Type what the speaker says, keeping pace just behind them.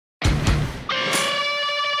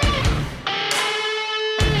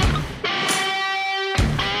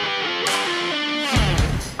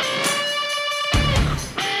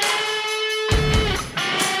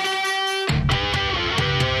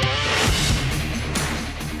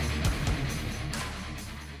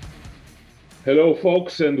Hello,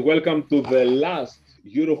 folks, and welcome to the last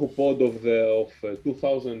Eurohoop pod of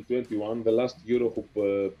 2021, the last Eurohoop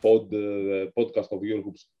podcast of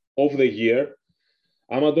Eurohoops of the year.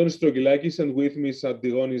 I'm Antonis Strogilakis, and with me is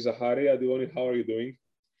Adigoni Zahari. Adigoni, how are you doing?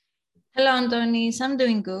 Hello, Antonis. I'm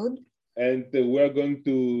doing good. And we are going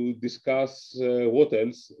to discuss what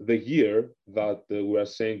else, the year that we are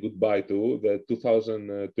saying goodbye to, the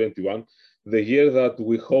 2021, the year that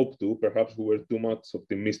we hope to, perhaps we were too much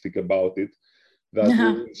optimistic about it, that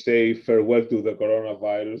we will say farewell to the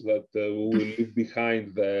coronavirus, that we will leave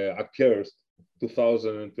behind the accursed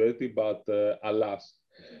 2020, but alas,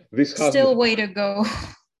 this hasn't Still way to go.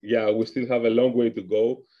 Yeah, we still have a long way to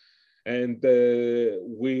go. And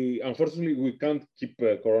we unfortunately we can't keep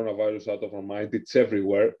coronavirus out of our mind. It's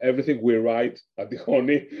everywhere. Everything we write at the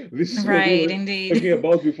Honey. This is what we Right, were indeed. talking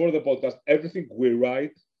about before the podcast. Everything we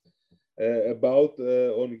write about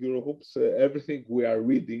on Eurohoops, everything we are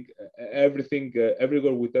reading, everything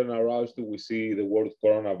everywhere we turn our eyes to, we see the word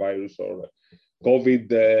coronavirus or COVID.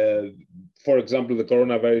 For example, the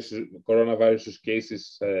coronavirus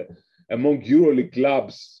cases among EuroLeague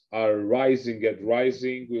clubs are rising and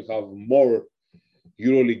rising. We have more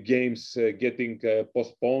EuroLeague games getting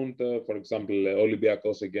postponed. For example,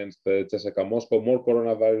 Olympiacos against CSKA Moscow. More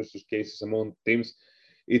coronavirus cases among teams.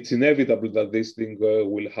 It's inevitable that this thing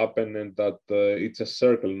will happen, and that it's a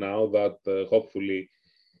circle now that hopefully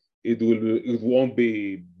it won't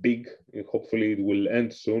be big. Hopefully, it will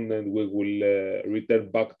end soon, and we will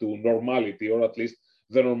return back to normality, or at least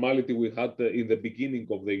the normality we had in the beginning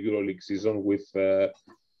of the EuroLeague season, with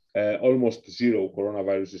almost zero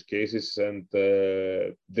coronavirus cases, and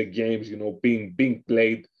the games, being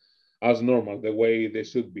played as normal, the way they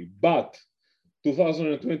should be. But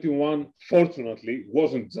 2021, fortunately,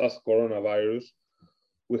 wasn't just coronavirus.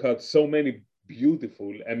 We had so many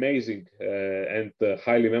beautiful, amazing, and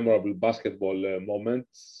highly memorable basketball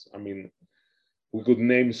moments. I mean, we could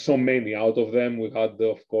name so many out of them. We had,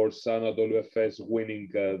 of course, Anadolu Efes winning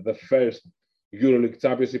the first EuroLeague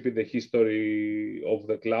championship in the history of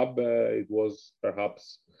the club. It was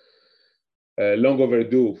perhaps long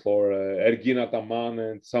overdue for Ergin Ataman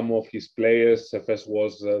and some of his players. Efes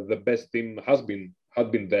was the best team, had been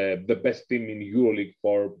the best team in EuroLeague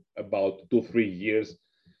for about 2-3 years.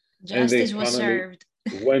 And they Justice was finally served.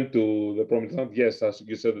 went to the promised land. Yes, as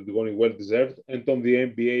you said, it's going well deserved. And on the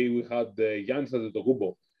NBA, we had Giannis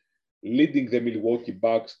Antetokounmpo leading the Milwaukee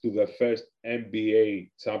Bucks to the first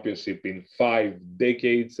NBA championship in 5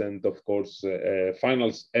 decades, and of course,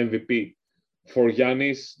 Finals MVP for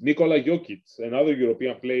Giannis. Nikola Jokic, another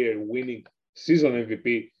European player, winning season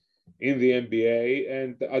MVP in the NBA.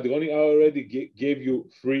 And Adigoni, I already gave you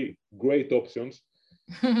 3 great options.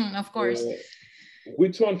 Of course.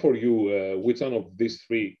 Which one for you? Which one of these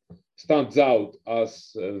 3 stands out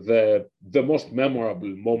as the most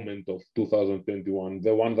memorable moment of 2021?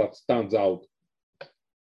 The one that stands out?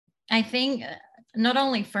 I think not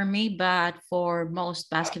only for me, but for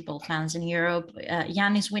most basketball fans in Europe,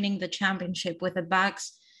 Giannis winning the championship with the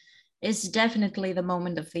Bucks is definitely the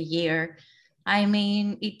moment of the year. I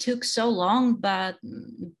mean, it took so long, but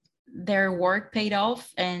their work paid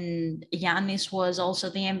off, and Giannis was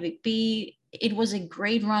also the MVP. It was a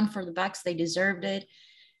great run for the Bucks. They deserved it.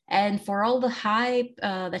 And for all the hype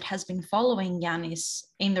that has been following Giannis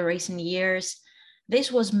in the recent years,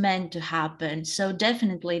 this was meant to happen. So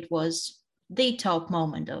definitely it was the top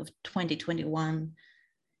moment of 2021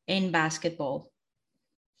 in basketball.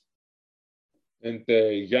 And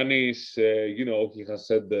Giannis, he has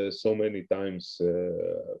said so many times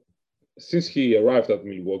since he arrived at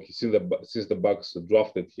Milwaukee, since the Bucks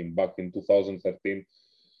drafted him back in 2013,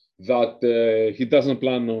 that he doesn't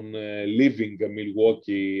plan on leaving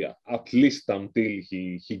Milwaukee, at least until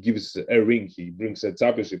he gives a ring, he brings a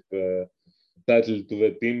championship title to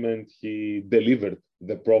the team, and he delivered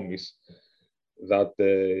the promise that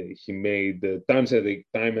he made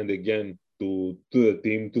time and again to the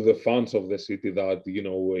team, to the fans of the city that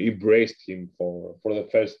embraced him for the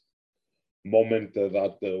first moment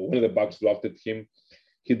that when the Bucks drafted him.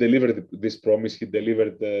 He delivered this promise. He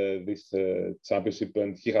delivered this championship,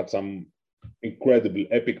 and he had some incredible,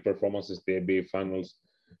 epic performances in the NBA Finals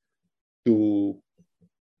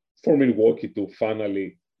for Milwaukee to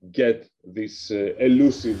finally get this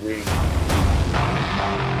elusive ring.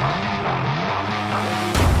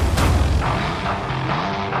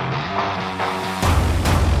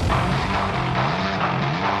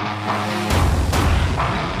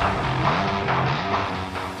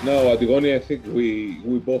 Now, Adigoni, I think we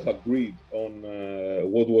both agreed on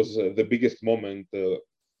what was the biggest moment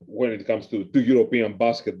when it comes to European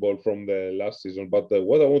basketball from the last season. But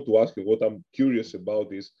what I want to ask you, what I'm curious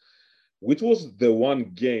about is, which was the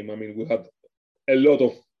one game. I mean, we had a lot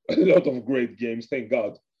of a lot of great games, thank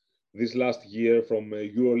God, this last year from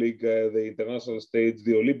EuroLeague, the international stage,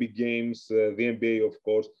 the Olympic Games, the NBA, of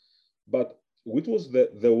course. But which was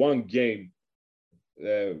the one game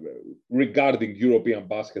regarding European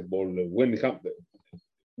basketball when it comes,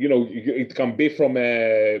 it can be from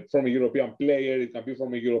a European player, it can be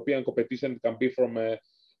from a European competition, it can be from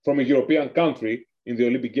a European country in the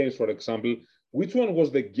Olympic Games, for example. Which one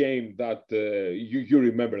was the game that you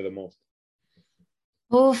remember the most?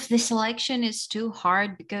 Oof, the selection is too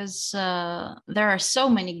hard because there are so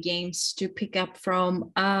many games to pick up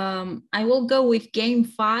from. I will go with Game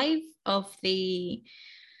 5 of the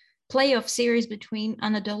playoff series between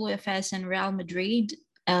Anadolu Efes and Real Madrid.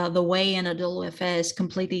 The way Anadolu Efes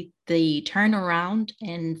completed the turnaround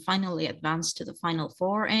and finally advanced to the Final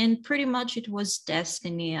Four. And pretty much it was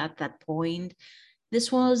destiny at that point. This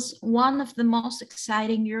was one of the most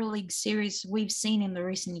exciting EuroLeague series we've seen in the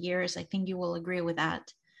recent years. I think you will agree with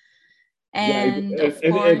that. And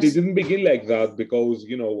it didn't begin like that because,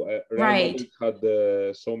 Real Madrid had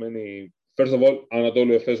so many. First of all,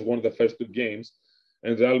 Anadolu Efes won the first two games,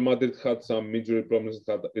 and Real Madrid had some injury problems.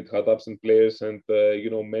 It had absent players, and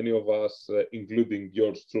many of us, including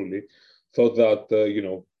yours truly, thought that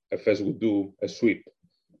Efes would do a sweep.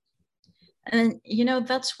 And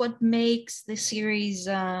that's what makes the series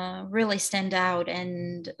really stand out,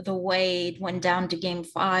 and the way it went down to Game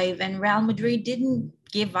 5. And Real Madrid didn't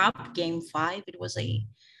give up Game 5. It was a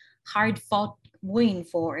hard-fought win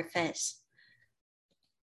for Efes.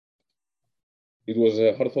 It was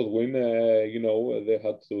a hard-fought win. They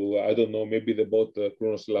had to, I don't know, maybe they bought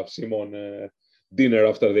Krunoslav Simon dinner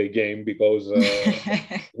after the game because,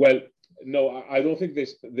 no, I don't think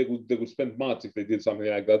they would spend much if they did something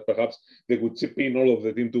like that. Perhaps they would chip in all of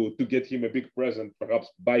the team to get him a big present, perhaps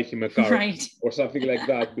buy him a car or something like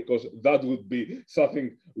that, because that would be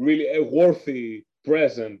something really a worthy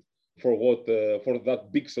present for that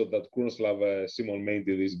big shot that Krunoslav Simon made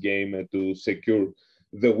in this game to secure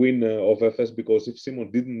the win of Efes. Because if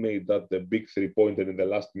Simon didn't make that big 3-pointer in the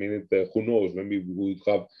last minute, who knows? Maybe we would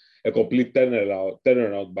have a complete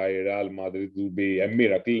turnaround by Real Madrid. It would be a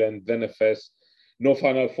miracle. And then Efes, no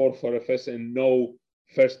Final Four for Efes and no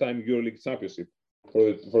first-time EuroLeague championship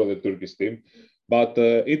for the Turkish team. But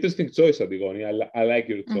interesting choice, Antigone. I like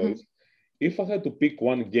your choice. If I had to pick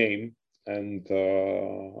one game and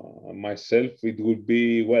myself, it would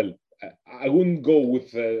be, well, I wouldn't go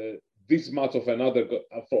with this much of another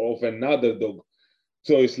dog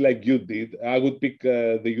choice like you did. I would pick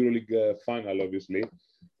the EuroLeague final, obviously.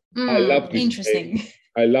 I love this interesting game.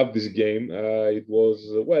 I love this game. It was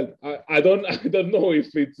I don't know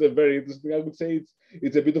if it's very interesting. I would say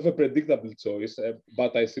it's a bit of a predictable choice,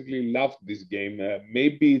 but I simply loved this game.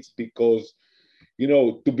 Maybe it's because,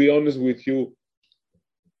 to be honest with you,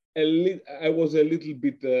 I was a little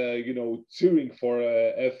bit, cheering for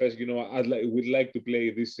Efes. Would like to play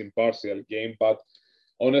this impartial game, but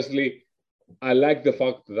honestly, I like the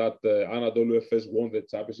fact that Anadolu Efes won the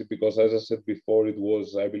championship because, as I said before, I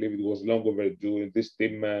believe it was long overdue. This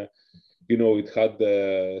team, it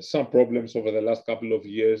had some problems over the last couple of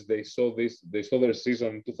years. They saw their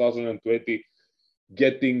season in 2020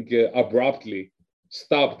 getting abruptly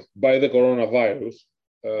stopped by the coronavirus.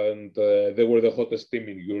 And they were the hottest team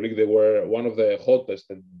in EuroLeague. They were one of the hottest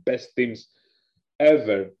and best teams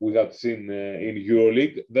ever we had seen in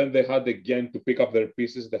EuroLeague. Then they had again to pick up their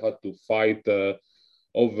pieces. They had to fight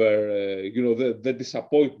over, the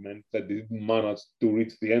disappointment that they didn't manage to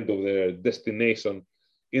reach the end of their destination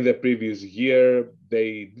in the previous year.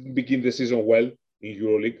 They didn't begin the season well in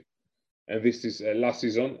EuroLeague, and this is last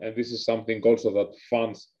season. And this is something also that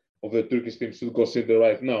fans of the Turkish team should consider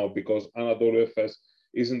right now, because Anadolu Efes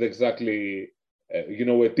isn't exactly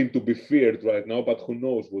a team to be feared right now, but who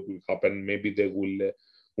knows what will happen. Maybe they will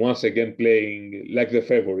once again playing like the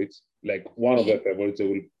favorites, like one of the favorites. They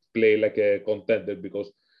will play like a contender,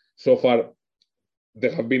 because so far they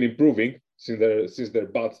have been improving since their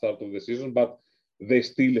bad start of the season, but they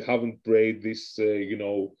still haven't played this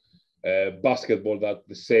basketball that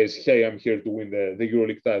says, hey, I'm here to win the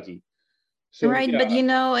EuroLeague title. So, right, but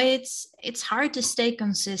it's hard to stay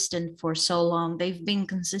consistent for so long. They've been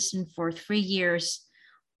consistent for 3 years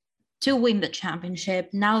to win the championship.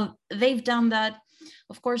 Now they've done that.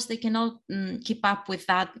 Of course, they cannot keep up with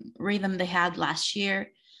that rhythm they had last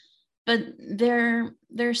year, but they're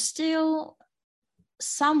still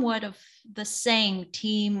somewhat of the same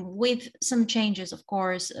team with some changes, of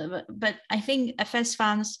course. But I think Efes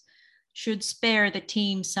fans should spare the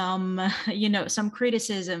team some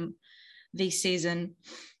criticism this season.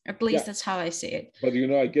 At least that's how I see it. But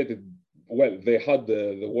I get it. well, they had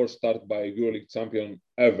the worst start by EuroLeague champion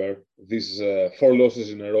ever. These 4 losses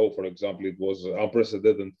in a row, for example, it was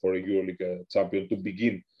unprecedented for a EuroLeague champion to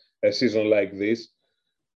begin a season like this.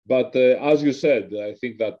 But as you said, I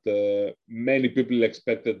think that many people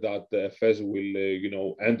expected that Fez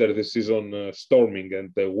will, enter the season storming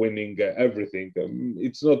and winning everything.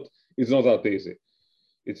 It's not that easy.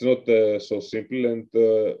 It's not so simple. And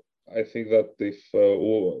I think that if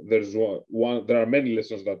there's there are many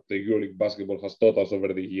lessons that the EuroLeague basketball has taught us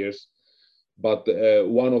over the years. But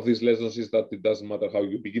one of these lessons is that it doesn't matter how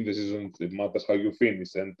you begin the season; it matters how you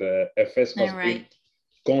finish. And FS has been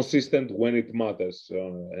consistent when it matters.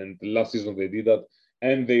 And last season they did that.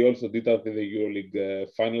 And they also did that in the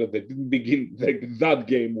EuroLeague final. They didn't begin that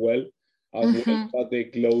game well as well, but they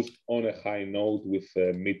closed on a high note with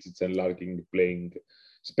Micic and Larkin playing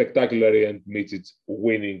spectacularly and Micic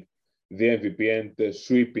winning the MVP and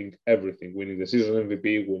sweeping everything, winning the season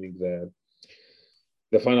MVP, winning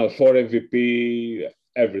the Final Four MVP,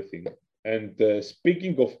 everything. And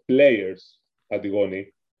speaking of players,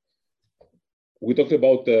 Adigoni, we talked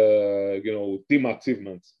about team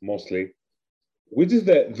achievements mostly. Which is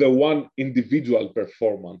the one individual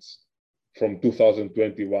performance from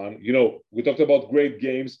 2021? We talked about great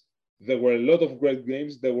games. There were a lot of great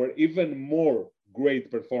games. There were even more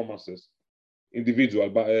great performances, individual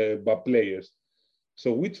by players.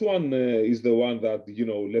 So which one is the one that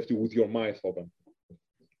left you with your mouth open?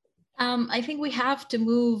 I think we have to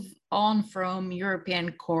move on from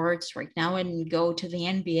European courts right now and go to the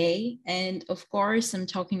NBA. And of course, I'm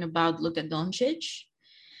talking about Luka Doncic.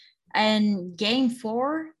 And game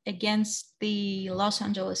 4 against the Los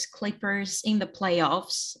Angeles Clippers in the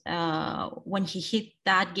playoffs, when he hit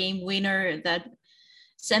that game winner that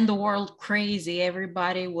sent the world crazy.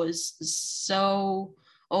 Everybody was so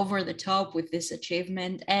over the top with this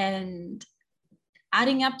achievement. And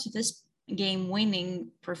adding up to this game winning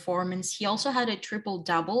performance, he also had a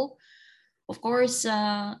triple-double. Of course,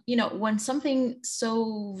 when something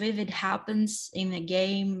so vivid happens in a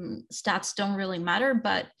game, stats don't really matter,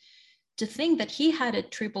 but to think that he had a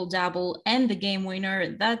triple-double and the game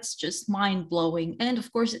winner, that's just mind-blowing. And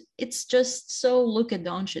of course, it's just so Luka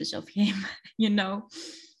Doncic of him,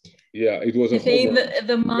 Yeah, it was I think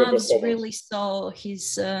the Mavs really saw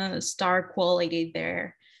his star quality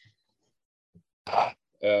there.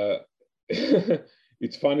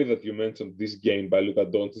 It's funny that you mentioned this game by Luka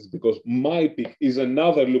Doncic, because my pick is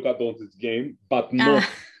another Luka Doncic game, but not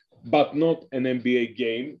an NBA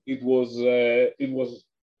game. It was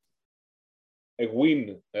a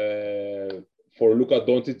win for Luka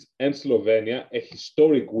Doncic and Slovenia, a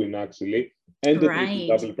historic win actually, and a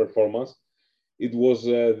double performance. It was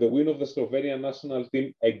the win of the Slovenian national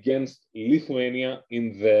team against Lithuania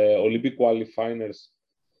in the Olympic qualifiers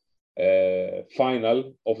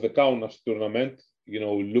final of the Kaunas tournament.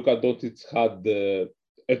 Luka Doncic had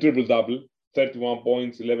a triple-double, 31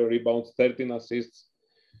 points, 11 rebounds, 13 assists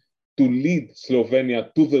to lead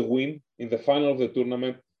Slovenia to the win in the final of the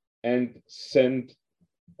tournament and send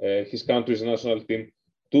his country's national team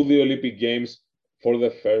to the Olympic Games for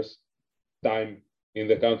the first time in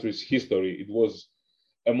the country's history. It was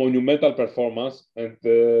a monumental performance. And,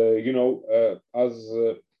 as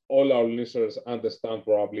all our listeners understand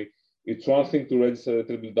probably, it's one thing to register a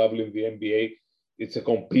triple-double in the NBA. It's a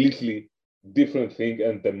completely different thing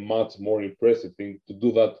and a much more impressive thing to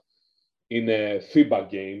do that in a FIBA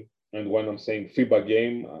game. And when I'm saying FIBA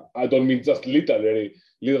game, I don't mean just literally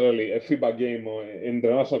a FIBA game or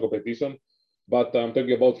international competition, but I'm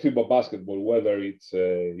talking about FIBA basketball, whether it's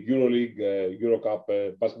EuroLeague,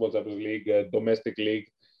 EuroCup, Basketball Champions League, domestic league,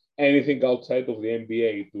 anything outside of the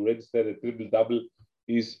NBA. To register a triple-double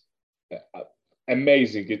is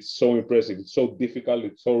amazing. It's so impressive. It's so difficult.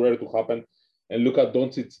 It's so rare to happen. And Luka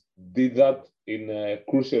Doncic did that in a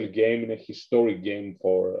crucial game, in a historic game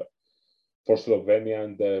for Slovenia,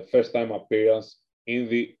 and the first time appearance in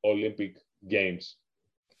the Olympic Games.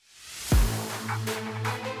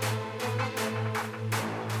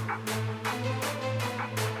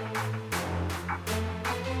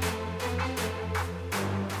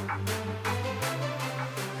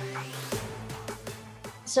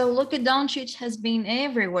 So Luka Doncic has been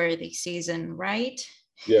everywhere this season, right?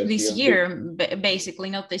 Yes, this year,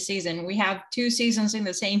 basically, not this season. We have 2 seasons in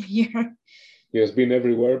the same year. He has been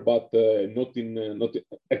everywhere, but not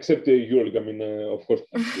except the EuroLeague. I mean, of course.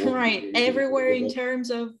 Right, everywhere in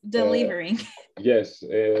terms of delivering. Yes,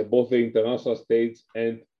 both the international stage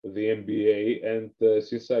and the NBA. And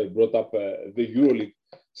since I brought up the EuroLeague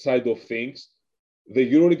side of things, the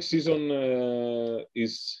EuroLeague season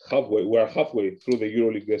is halfway. We are halfway through the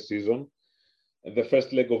EuroLeague season. The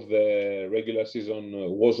first leg of the regular season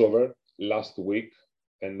was over. last week,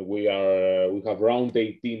 and we have round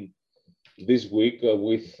 18 this week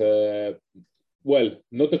with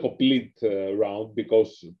not a complete round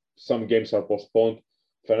because some games are postponed.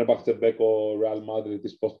 Fenerbahce Beko Real Madrid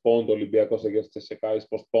is postponed. Olympiacos against CSKA is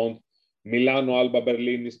postponed. Milano Alba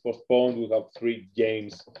Berlin is postponed. We have 3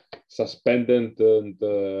 games suspended, and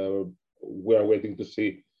we are waiting to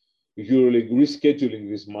see EuroLeague rescheduling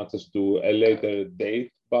these matches to a later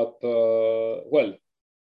date. But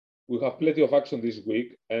we have plenty of action this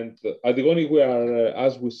week, and at Antigone we are,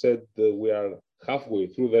 as we said, we are halfway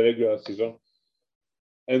through the regular season,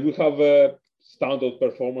 and we have standout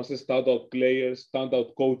performances, standout players,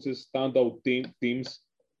 standout coaches, standout teams,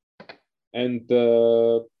 and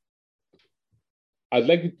I'd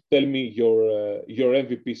like you to tell me your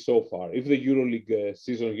MVP so far. If the EuroLeague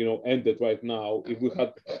season, ended right now, if we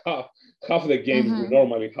had half the games we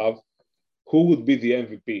normally have, who would be the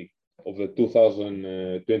MVP of the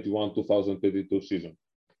 2021-2022 season?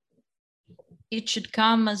 It should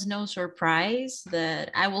come as no surprise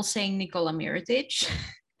that I will say Nikola Mirotic.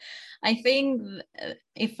 I think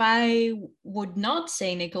if I would not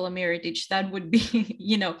say Nikola Mirotic, that would be,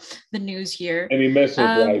 the news here. An immense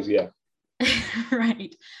surprise, yeah.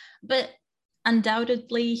 Right. But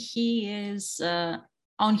undoubtedly, he is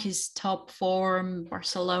on his top form.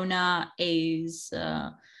 Barcelona is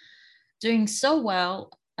doing so well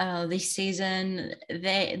this season.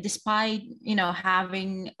 They, despite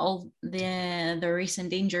having all the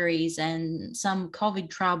recent injuries and some COVID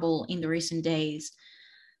trouble in the recent days,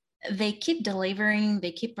 they keep delivering.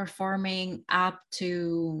 They keep performing up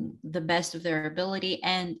to the best of their ability,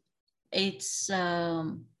 and it's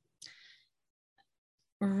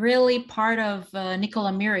really part of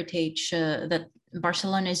Nikola Mirotic that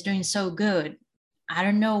Barcelona is doing so good. I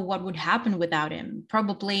don't know what would happen without him.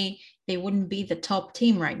 Probably they wouldn't be the top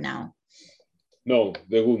team right now. No,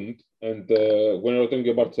 they wouldn't. And when we're talking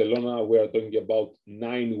about Barcelona, we are talking about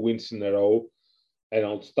 9 wins in a row, an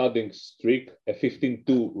outstanding streak, a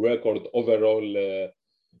 15-2 record overall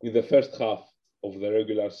in the first half of the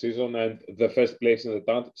regular season, and the first place in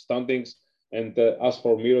the standings. And as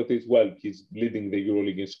for Mirotic, well, he's leading the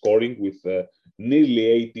EuroLeague in scoring with nearly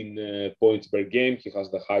 18 points per game. He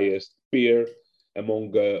has the highest PER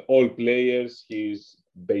among all players. He's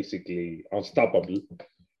basically unstoppable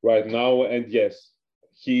right now. And yes,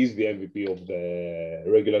 he is the MVP of the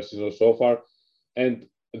regular season so far, and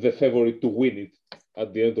the favorite to win it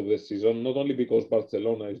at the end of the season, not only because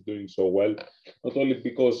Barcelona is doing so well, not only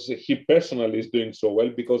because he personally is doing so well,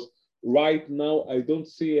 because right now I don't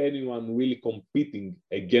see anyone really competing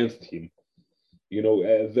against him. We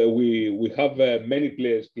have many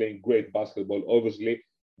players playing great basketball, obviously,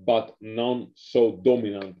 but none so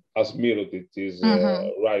dominant as Mirotic is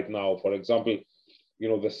right now. For example,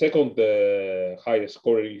 the second highest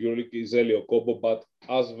scorer in EuroLeague is Elio Kobo, but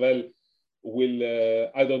as well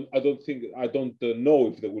I don't know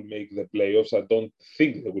if they will make the playoffs. I don't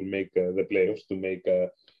think they will make the playoffs, to make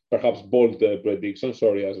perhaps bold prediction.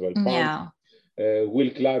 Sorry, as well. Yeah. Will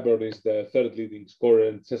Clyburn is the third leading scorer,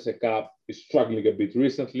 and CSKA is struggling a bit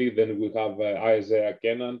recently. Then we have Isaiah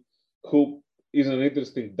Kenan, who is an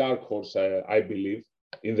interesting dark horse, I believe,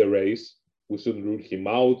 in the race. We shouldn't rule him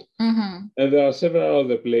out. And there are several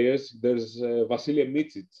other players. There's Vasilije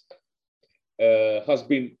Micic, has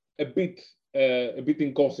been a bit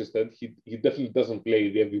inconsistent. He definitely doesn't play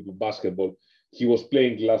the MVP basketball he was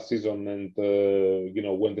playing last season, and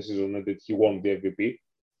when the season ended, he won the MVP,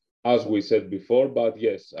 as we said before. But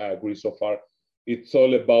yes, I agree so far. It's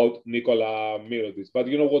all about Nikola Mirotic. But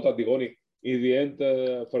you know what, Antigone, in the end,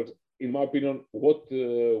 in my opinion, what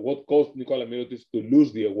caused Nikola Mirotic to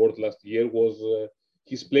lose the award last year was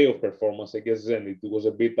his playoff performance against Zenit. It was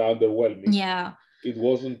a bit underwhelming. Yeah. It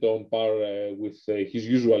wasn't on par with his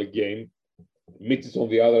usual game. Micic, on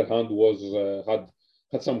the other hand,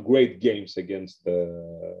 had some great games against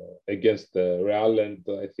Real, and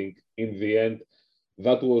I think in the end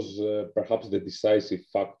that was perhaps the decisive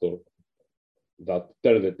factor that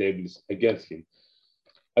turned the tables against him.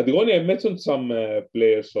 Antigone, I mentioned some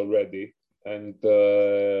players already, and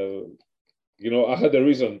I had a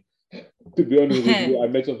reason to be honest with you. I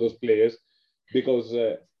mentioned those players because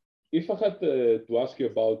if I had to ask you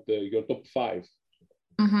about your top 5,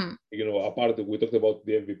 apart we talked about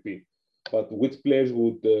the MVP, but which players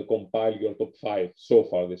would compile your top 5 so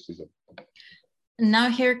far this season? Now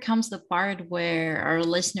here comes the part where our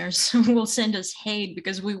listeners will send us hate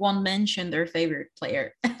because we won't mention their favorite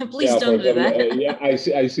player. Please don't do that. I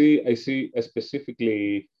see a specific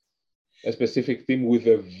team with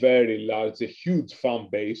a very large, a huge fan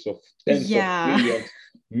base of tens of millions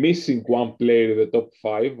missing one player in the top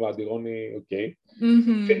 5, but the only, okay,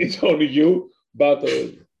 it's only you, but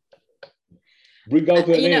bring out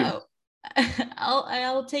the name.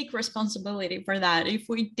 I'll take responsibility for that. If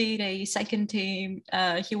we did a second team,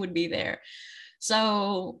 he would be there.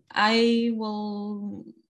 So I will.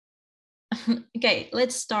 Okay,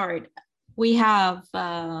 let's start. We have,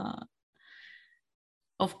 of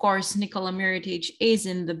course, Nikola Mirotic is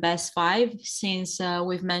in the best 5 since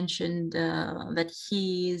we've mentioned that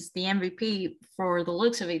he is the MVP for the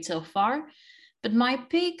looks of it so far. But my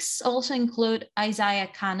picks also include Isaiah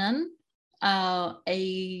Cannon,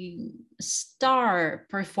 a star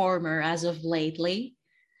performer as of lately.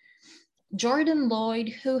 Jordan Lloyd,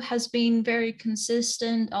 who has been very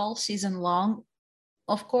consistent all season long.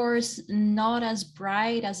 Of course, not as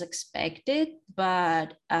bright as expected,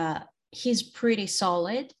 but he's pretty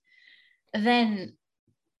solid. Then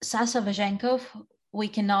Sasa Vezenkov, we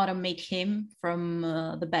cannot omit him from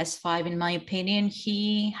the best 5, in my opinion.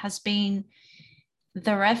 He has been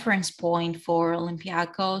the reference point for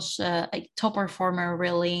Olympiacos, a top performer,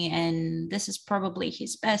 really, and this is probably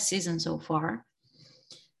his best season so far.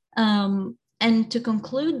 And to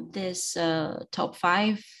conclude this top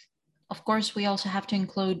 5, of course, we also have to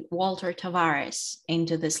include Walter Tavares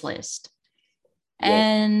into this list. Yeah.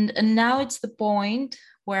 And now it's the point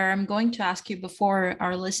where I'm going to ask you, before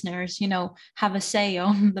our listeners, have a say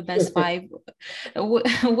on the best 5,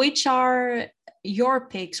 which are your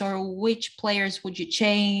picks, or which players would you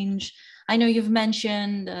change? I know you've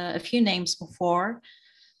mentioned a few names before,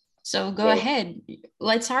 so go ahead.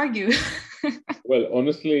 Let's argue. Well,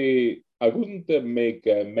 honestly, I wouldn't make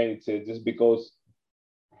many changes, because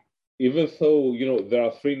even though, there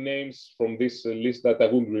are 3 names from this list that I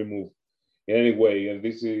wouldn't remove in any way, and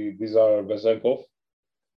these are Vezenkov,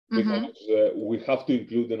 because we have to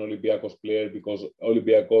include an Olympiacos player, because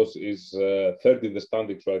Olympiacos is third in the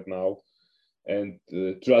standings right now. And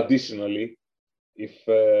traditionally,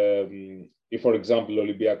 if for example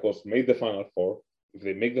Olympiacos made the Final Four, if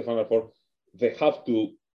they make the Final Four, they have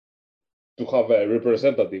to have a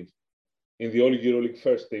representative in the All-EuroLeague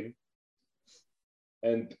first team.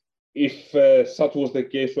 And if such was the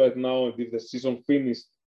case right now, and if the season finished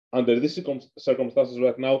under these circumstances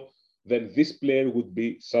right now, then this player would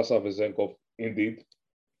be Sasa Vezenkov. Indeed,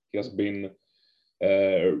 he has been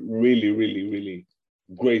really, really, really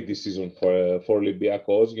great this season for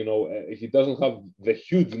Olympiacos. He doesn't have the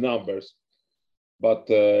huge numbers, but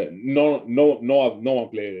no one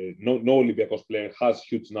player, no Olympiacos player has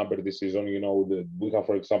huge number this season. We have,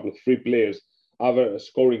 for example, 3 players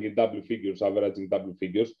scoring in double figures, averaging double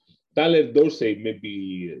figures. Tyler Dorsey,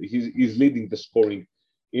 maybe he's leading the scoring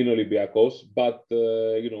in Olympiacos, but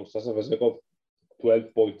Sasa Vezenkov,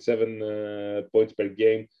 12.7 points per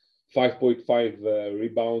game, 5.5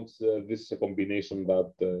 rebounds. This is a combination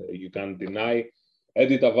that you can't deny.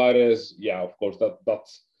 Eddie Tavares, yeah, of course,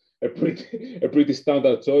 that's a pretty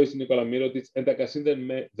standard choice. Nikola Mirotic, and I can see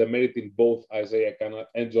the merit in both Isaiah Cannon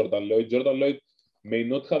and Jordan Lloyd. Jordan Lloyd may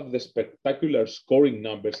not have the spectacular scoring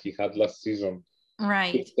numbers he had last season,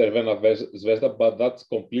 right, with Cervena Zvezda, but that's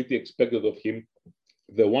completely expected of him.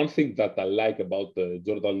 The one thing that I like about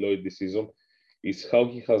Jordan Lloyd this season is how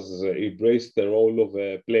he has embraced the role of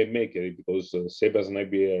a playmaker, because Sebas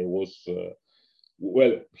Napier was,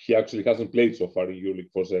 he actually hasn't played so far in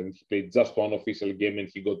EuroLeague for 7. He played just one official game and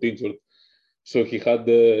he got injured. So he had,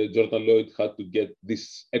 Jordan Lloyd had to get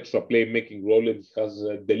this extra playmaking role, and he has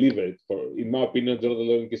delivered. In my opinion, Jordan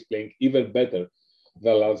Lloyd is playing even better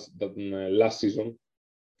than last season.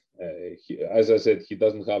 As I said, he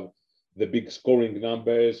doesn't have the big scoring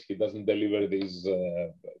numbers. He doesn't deliver these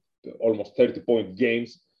almost 30-point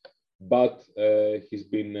games, but he's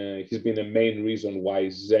been a main reason why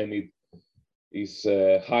Zenit is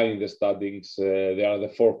high in the standings. They are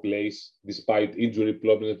the 4th place, despite injury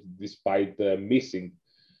problems, despite missing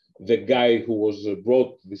the guy who was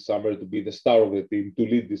brought this summer to be the star of the team, to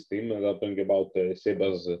lead this team. And I'm talking about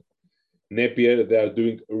Sebas Napier. They are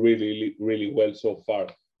doing really, really well so far.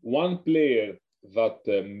 One player that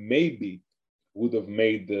maybe would have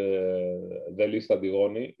made the list at the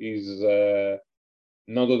Goni is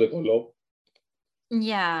Nando De Colo.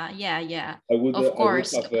 Yeah. I would have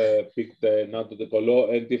picked Nando De Colo,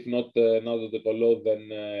 and if not Nando De Colo, then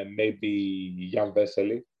maybe Jan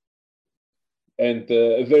Vesely. And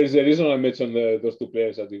there is a reason I mentioned those 2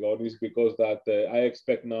 players at the Goni, is because that I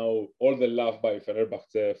expect now all the love by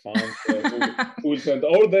Fenerbahce fans who will send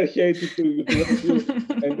all their hate to you.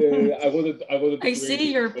 And I wanted I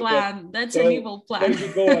see your plan. That's an evil plan. There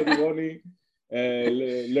you go, Adigoni.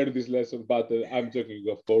 Learn this lesson, but I'm joking,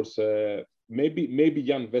 of course. Maybe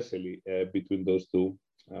Jan Vesely between those 2.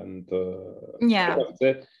 And Yeah,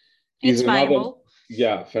 Fenerbahce is it's another. viable.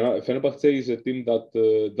 Yeah, Fenerbahce is a team that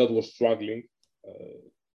that was struggling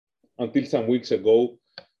until some weeks ago.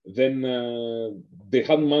 Then they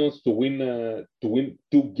had managed to win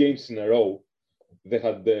 2 games in a row. They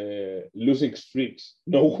had losing streaks,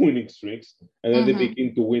 no winning streaks, and then they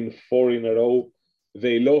begin to win 4 in a row.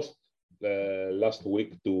 They lost last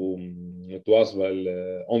week to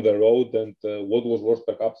Asvel on the road, and what was worse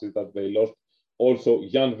perhaps is that they lost also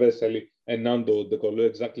Jan Vesely and Nando De Colo,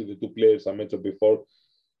 exactly the 2 players I mentioned before,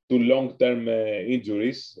 to long-term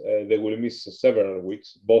injuries. They will miss several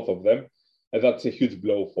weeks, both of them. And that's a huge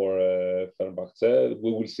blow for Fenerbahce.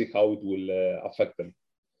 We will see how it will affect them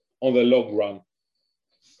on the long run.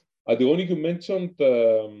 Adewani, you mentioned,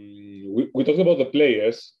 we talked about the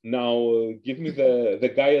players. Now, give me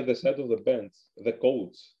the guy at the side of the bench, the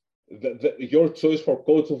coach. Your choice for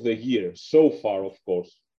coach of the year so far, of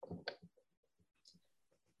course.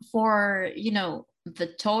 For, the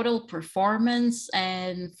total performance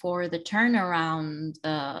and for the turnaround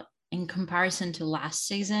in comparison to last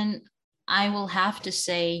season, I will have to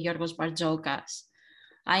say Yorgos Bartzokas.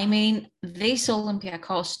 I mean, this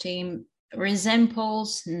Olympiacos team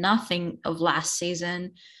resembles nothing of last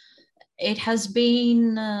season. It has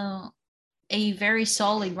been a very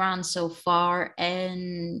solid run so far,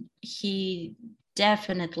 and he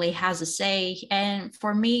definitely has a say. And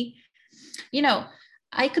for me,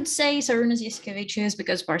 I could say Sarunas Jasikevicius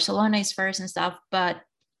because Barcelona is first and stuff, but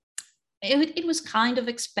it was kind of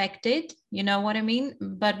expected, you know what I mean?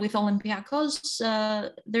 But with Olympiacos,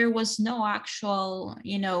 there was no actual,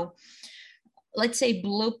 let's say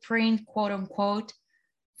blueprint, quote unquote,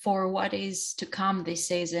 for what is to come this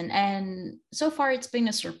season. And so far it's been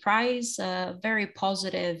a surprise, very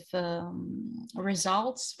positive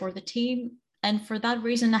results for the team. And for that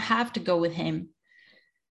reason, I have to go with him.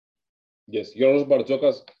 Yes, Yorgos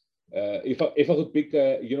Bartzokas. If I could pick,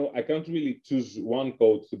 I can't really choose one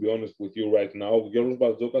coach, to be honest with you right now. Yorgos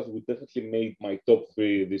Bartzokas would definitely make my top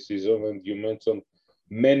 3 this season, and you mentioned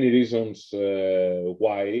many reasons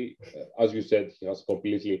why. As you said, he has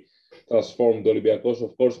completely transformed Olympiacos.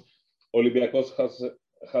 Of course, Olympiacos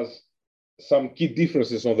has some key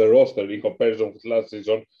differences on the roster in comparison with last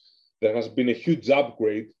season. There has been a huge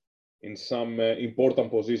upgrade in some important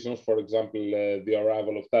positions. For example, the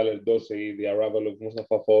arrival of Tyler Dorsey, the arrival of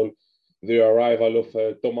Mustafa Fall, the arrival of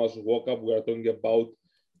Thomas Walkup. We are talking about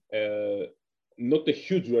not a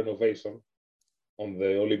huge renovation on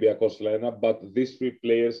the Olympiacos lineup, but these 3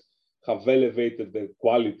 players have elevated the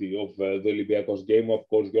quality of the Olympiacos game. Of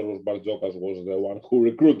course, Yorgos Bartzokas was the one who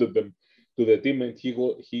recruited them to the team, and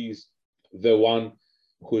he is the one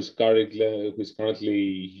who is currently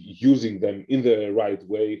using them in the right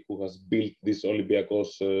way, who has built this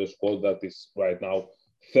Olympiacos squad that is right now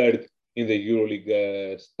 3rd in the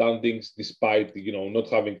EuroLeague standings, despite not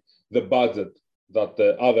having the budget that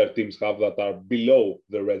other teams have that are below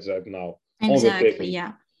the Reds right now. Exactly,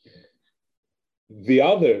 yeah. The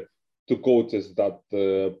other 2 coaches that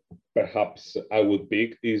perhaps I would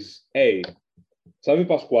pick is Xavi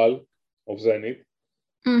Pascual of Zenit.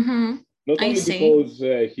 Not only because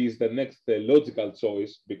he's the next logical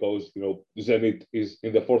choice, because Zenit is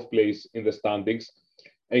in the 4th place in the standings,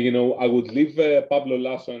 and I would leave Pablo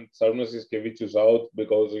Lasso and Sarunas Jasikevicius out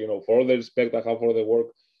because for all the respect I have for the work,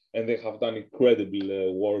 and they have done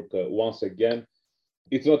incredible work once again.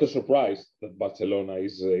 It's not a surprise that Barcelona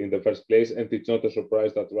is in the 1st place, and it's not a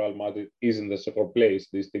surprise that Real Madrid is in the 2nd place.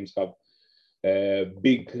 These teams have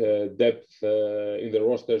big depth in the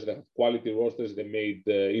rosters. They have quality rosters. They made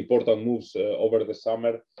important moves over the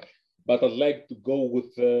summer. But I'd like to go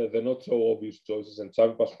with the not so obvious choices, and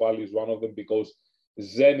Xavi Pascual is one of them because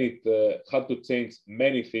Zenit had to change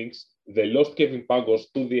many things. They lost Kevin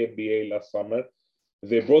Pangos to the NBA last summer.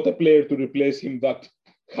 They brought a player to replace him that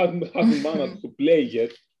hasn't managed to play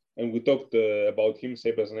yet, and we talked about him,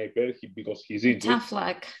 Sebas Napier, because he's injured. Tough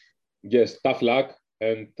luck. Yes, tough luck.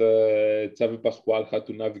 And Xavi Pascual had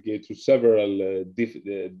to navigate through several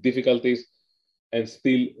difficulties, and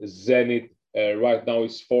still Zenit right now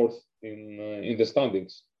is 4th in the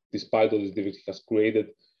standings, despite all these difficulties. He has created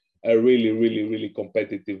a really, really, really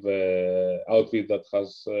competitive outfit that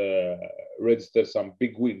has registered some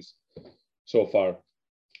big wins so far.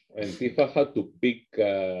 And if I had to pick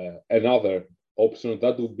another option,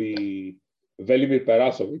 that would be Velimir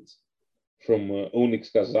Perasovic from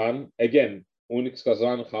Unix Kazan. Again, Unix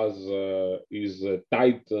Kazan is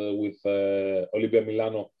tied with Olimpia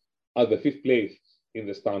Milano at the 5th place in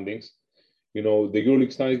the standings. The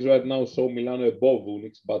EuroLeague standings right now show Milano above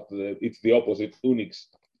Unix, but it's the opposite. Unix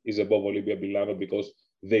is above Olimpia Milano because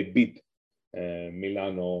they beat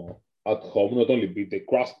Milano at home. Not only beat, they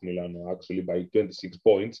crushed Milan actually by 26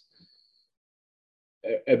 points.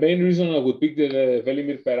 A main reason I would pick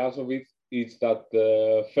Velimir Perasovic is that,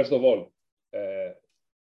 first of all,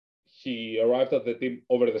 he arrived at the team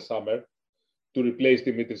over the summer to replace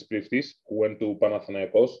Dimitris Priftis, who went to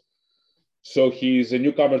Panathinaikos. So he's a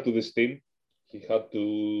newcomer to this team. He had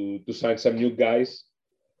to sign some new guys.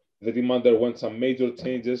 The team underwent some major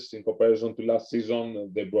changes in comparison to last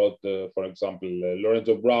season. They brought, for example,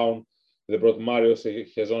 Lorenzo Brown. They brought Mario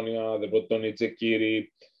Hezonia. They brought Tony Zekiri.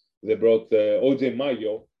 They brought OJ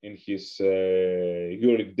Mayo in his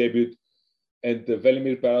EuroLeague debut. And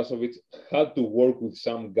Velimir Perasovic had to work with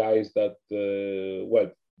some guys that,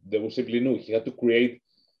 they were simply new. He had to create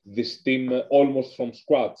this team almost from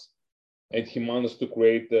scratch. And he managed to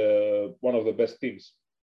create one of the best teams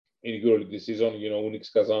in EuroLeague this season.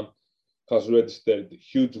 Unix Kazan has registered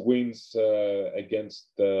huge wins against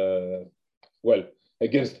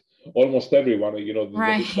almost everyone. They beat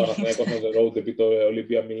Panathinaikos on the road, they beat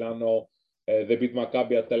Olympia Milano, they beat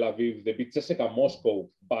Maccabi Tel Aviv, they beat CSKA Moscow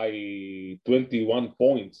by 21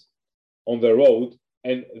 points on the road,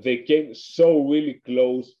 and they came so really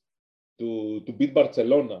close to beat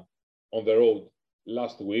Barcelona on the road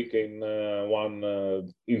last week in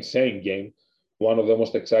one insane game, one of the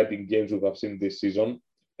most exciting games we have seen this season.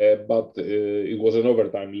 But it was an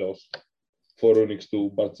overtime loss for Unix to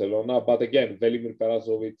Barcelona. But again, Velimir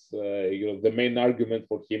Perasovic, the main argument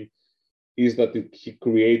for him is that he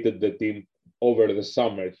created the team over the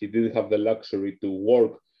summer. He didn't have the luxury to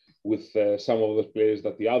work with some of the players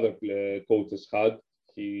that the other coaches had.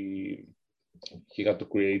 He had to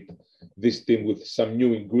create this team with some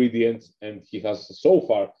new ingredients, and he has so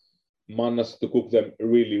far managed to cook them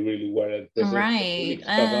really, really well. Right.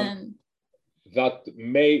 That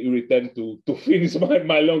may return to finish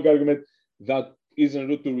my long argument, that is en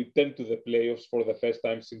route to return to the playoffs for the first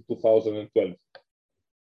time since 2012.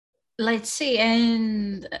 Let's see.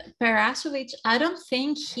 And Perasovic, I don't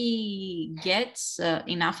think he gets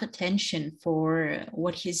enough attention for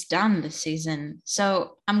what he's done this season.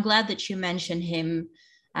 So I'm glad that you mentioned him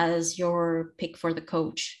as your pick for the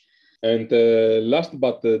coach. And last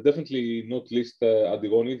but definitely not least,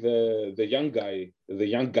 Adigoni, the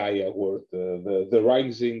young guy award, the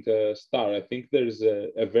rising star. I think there's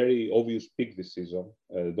a very obvious pick this season.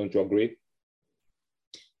 Don't you agree?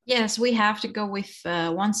 Yes, we have to go with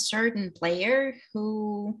one certain player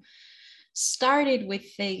who started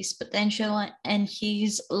with this potential and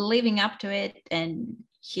he's living up to it, and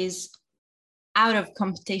he's out of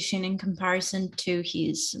competition in comparison to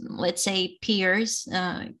his, let's say, peers,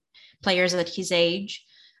 players at his age.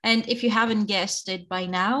 And if you haven't guessed it by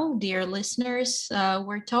now, dear listeners,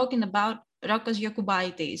 we're talking about Rokas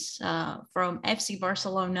Jokubaitis from FC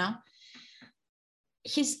Barcelona.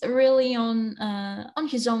 He's really on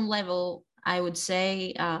his own level, I would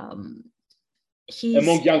say. He's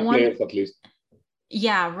among young players, at least.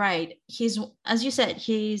 Yeah, right. He's, as you said,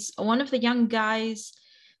 he's one of the young guys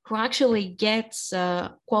who actually gets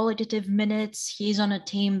qualitative minutes. He's on a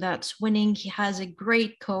team that's winning. He has a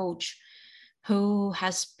great coach who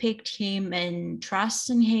has picked him and trusts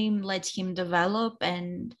in him, lets him develop.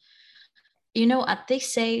 And at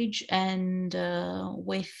this age and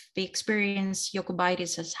with the experience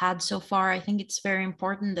Jokubaitis has had so far, I think it's very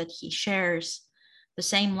important that he shares the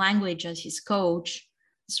same language as his coach.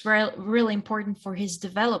 It's really important for his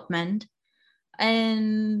development.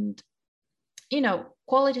 And,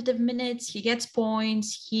 qualitative minutes, he gets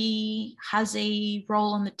points, he has a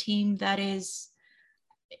role on the team that is,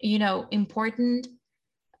 important.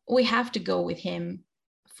 We have to go with him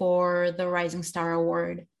for the Rising Star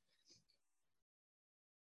Award.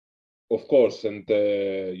 Of course, and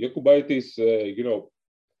Jokubaitis,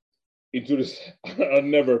 injuries are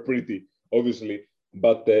never pretty, obviously,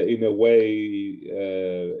 but in a way,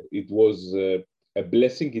 it was a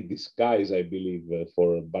blessing in disguise, I believe,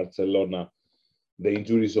 for Barcelona. The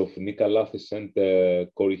injuries of Nika Lathis and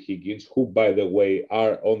Corey Higgins, who, by the way,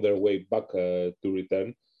 are on their way back to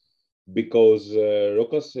return, because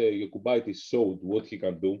Rokas Jokubaitis showed what he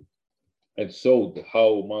can do and showed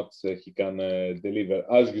how much he can deliver,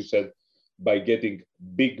 as you said, by getting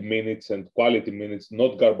big minutes and quality minutes,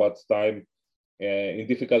 not garbage time, in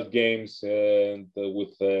difficult games. And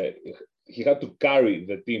he had to carry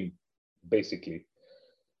the team, basically.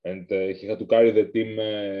 And he had to carry the team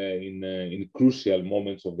in crucial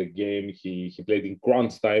moments of the game. He played in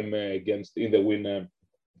crunch time in the win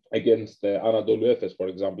against Anadolu Efes, for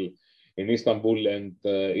example, in Istanbul, and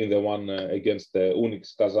in the one against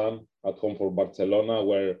Unix Kazan at home for Barcelona,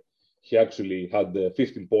 where he actually had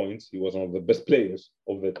 15 points. He was one of the best players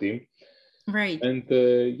of the team. Right. And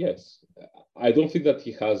yes, I don't think that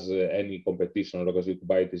he has any competition, Rokas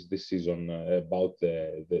Jokubaitis, this season about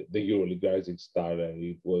the EuroLeague Rising Star.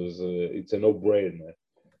 It's a no-brainer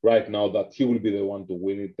right now that he will be the one to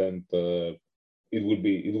win it, and it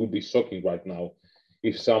would be shocking right now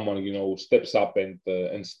if someone steps up and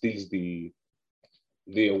steals the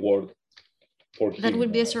award for him. That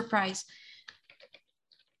would be a surprise.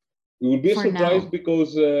 It will be a for surprise now.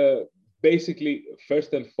 because basically,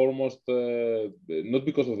 first and foremost, not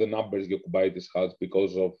because of the numbers Jokubaitis has,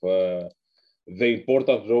 because of the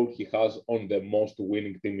important role he has on the most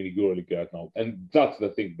winning team in EuroLeague right now. And that's the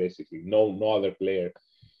thing, basically. No other player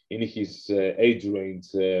in his age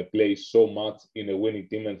range plays so much in a winning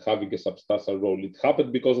team and having a substantial role. It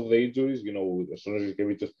happened because of the injuries.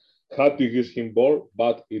 Sonos just had to use him more,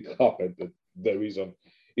 but it happened. The reason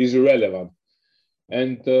is irrelevant.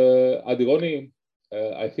 And Adigoni,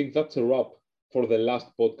 I think that's a wrap for the last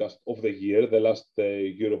podcast of the year, the last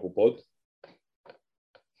EuroHoop.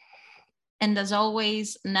 And as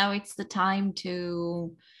always, now it's the time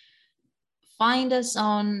to find us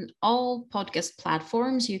on all podcast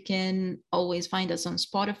platforms. You can always find us on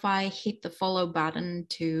Spotify, hit the follow button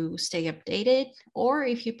to stay updated. Or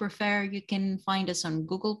if you prefer, you can find us on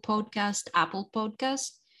Google Podcast, Apple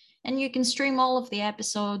Podcast, and you can stream all of the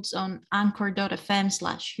episodes on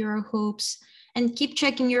anchor.fm/Eurohoops. And keep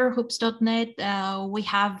checking Eurohoops.net. We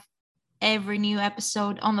have every new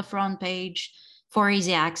episode on the front page for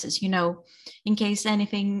easy access, in case any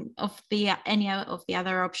of the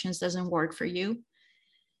other options doesn't work for you.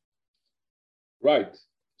 Right.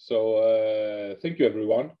 So thank you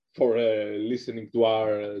everyone for listening to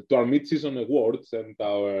our mid-season awards and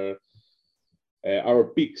our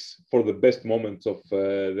picks for the best moments of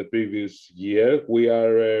the previous year. We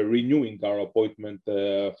are renewing our appointment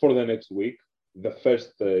for the next week, the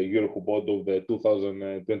first EuroHoop of the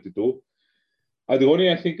 2022. Adigoni,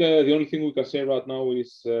 I think the only thing we can say right now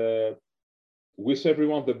is wish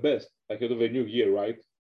everyone the best ahead of a new year, right?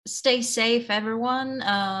 Stay safe, everyone.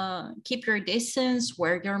 Keep your distance,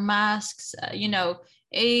 wear your masks.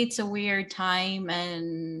 It's a weird time,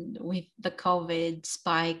 and with the COVID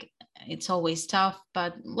spike, it's always tough,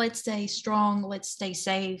 but let's stay strong, let's stay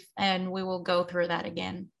safe, and we will go through that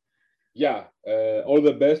again. Yeah, all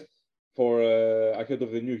the best for ahead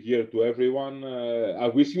of the new year to everyone. I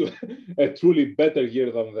wish you a truly better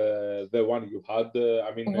year than the one you had.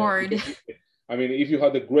 If you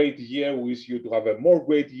had a great year, we wish you to have a more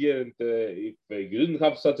great year. And if you didn't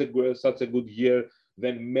have such a good year,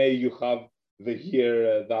 then may you have the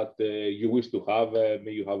year that you wish to have.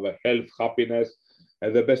 May you have a health, happiness,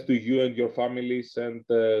 and the best to you and your families. And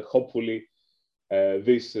hopefully,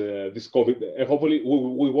 this COVID. Hopefully,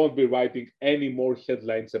 we won't be writing any more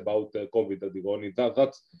headlines about COVID. Adigoni.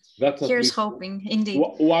 That's here's hoping, indeed.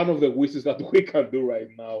 One of the wishes that we can do right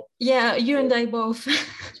now. Yeah, you and I both.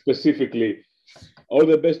 Specifically, all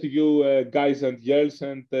the best to you, guys and girls,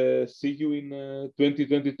 and see you in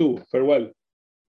 2022. Farewell.